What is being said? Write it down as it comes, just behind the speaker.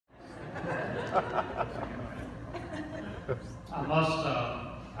I must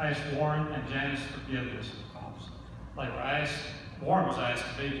ask Warren and Janis forgiveness because Warren was asked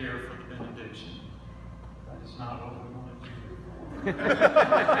to be here for the benediction. That is not what we wanted to do.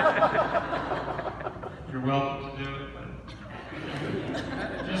 You're welcome to do it, but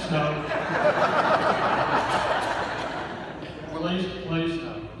just know. Please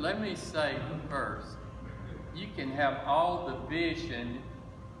know. Let me say first, you can have all the vision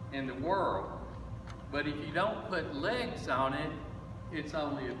in the world, but if you don't put legs on it, it's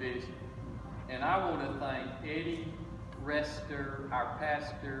only a vision. And I want to thank Eddie, Rester, our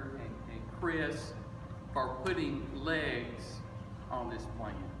pastor, and Chris for putting legs on this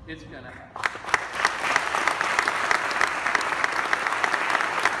plan. It's going to happen.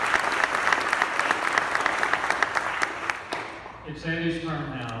 It's Eddie's turn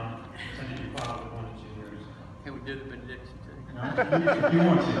now. Eddie probably wanted you here. Can we do the benediction too? No, if you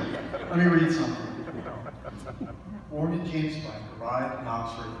want to. Let me read something. Born in Janis Black, arrived in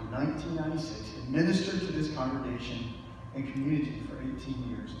Oxford in 1996 and ministered to this congregation and community for 18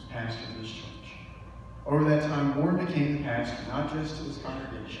 years as pastor of this church. Over that time, Warren became the pastor not just to this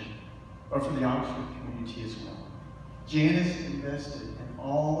congregation, but for the Oxford community as well. Janis invested in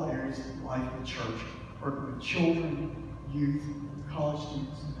all areas of the life of the church, working with children, youth, college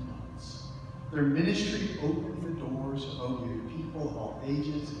students, and adults. Their ministry opened the doors of OU to people of all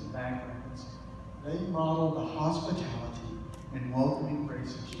ages and backgrounds. They modeled the hospitality and welcoming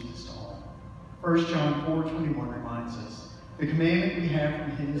grace of Jesus to all. 1 John 4:21 reminds us, the commandment we have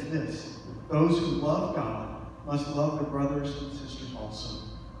from him is this: those who love God must love their brothers and sisters also.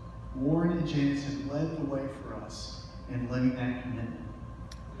 Warren and Janis have led the way for us in living that commitment.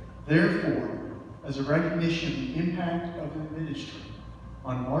 Therefore, as a recognition of the impact of their ministry,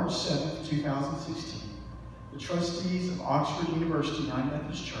 on March 7, 2016, the trustees of Oxford University United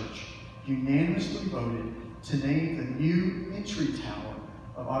Methodist Church unanimously voted to name the new entry tower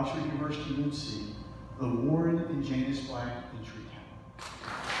of Oxford University UMC the Warren and Janis Black Entry Tower.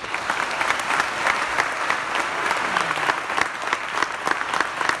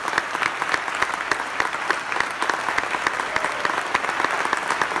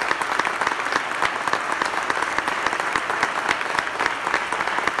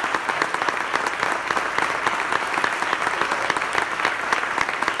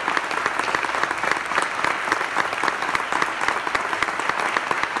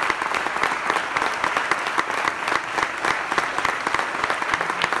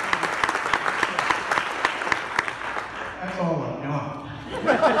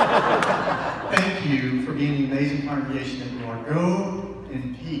 Thank you for being the amazing congregation that you are. Go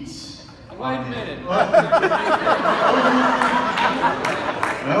in peace. Wait a minute. Well,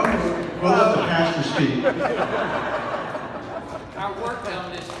 we'll let the pastor speak. I worked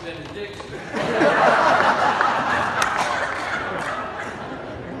on this benediction.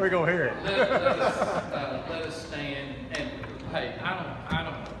 We're going to hear it. Let us stand. And hey, I don't know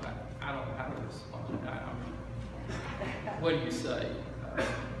how to respond. What do you say?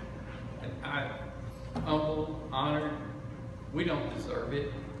 Humble, honored. We don't deserve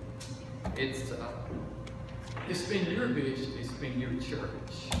it. It's been your vision. It's been your church,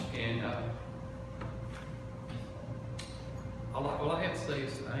 and all I have to say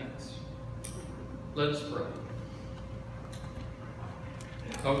is thanks. Let us pray.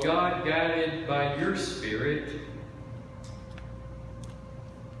 Oh God, guided by your Spirit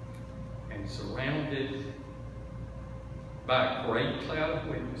and surrounded by a great cloud of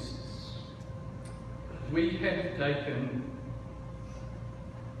witnesses, we have taken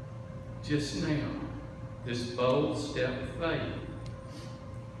just now this bold step of faith.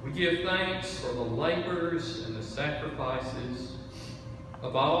 We give thanks for the labors and the sacrifices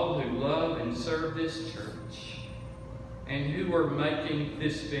of all who love and serve this church and who are making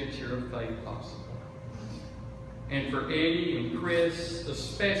this venture of faith possible. And for Eddie and Chris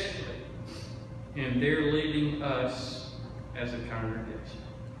especially in their leading us as a congregation.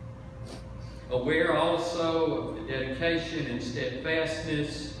 Aware also of the dedication and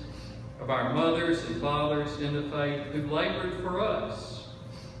steadfastness of our mothers and fathers in the faith who labored for us,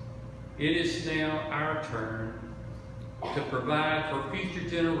 it is now our turn to provide for future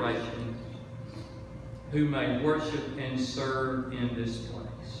generations who may worship and serve in this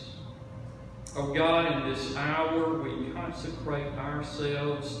place. Oh God, in this hour we consecrate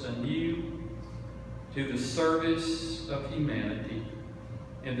ourselves anew to the service of humanity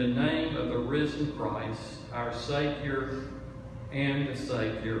in the name of the risen Christ, our Savior and the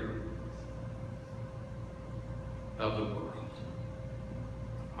Savior of the world.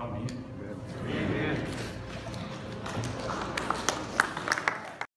 Amen.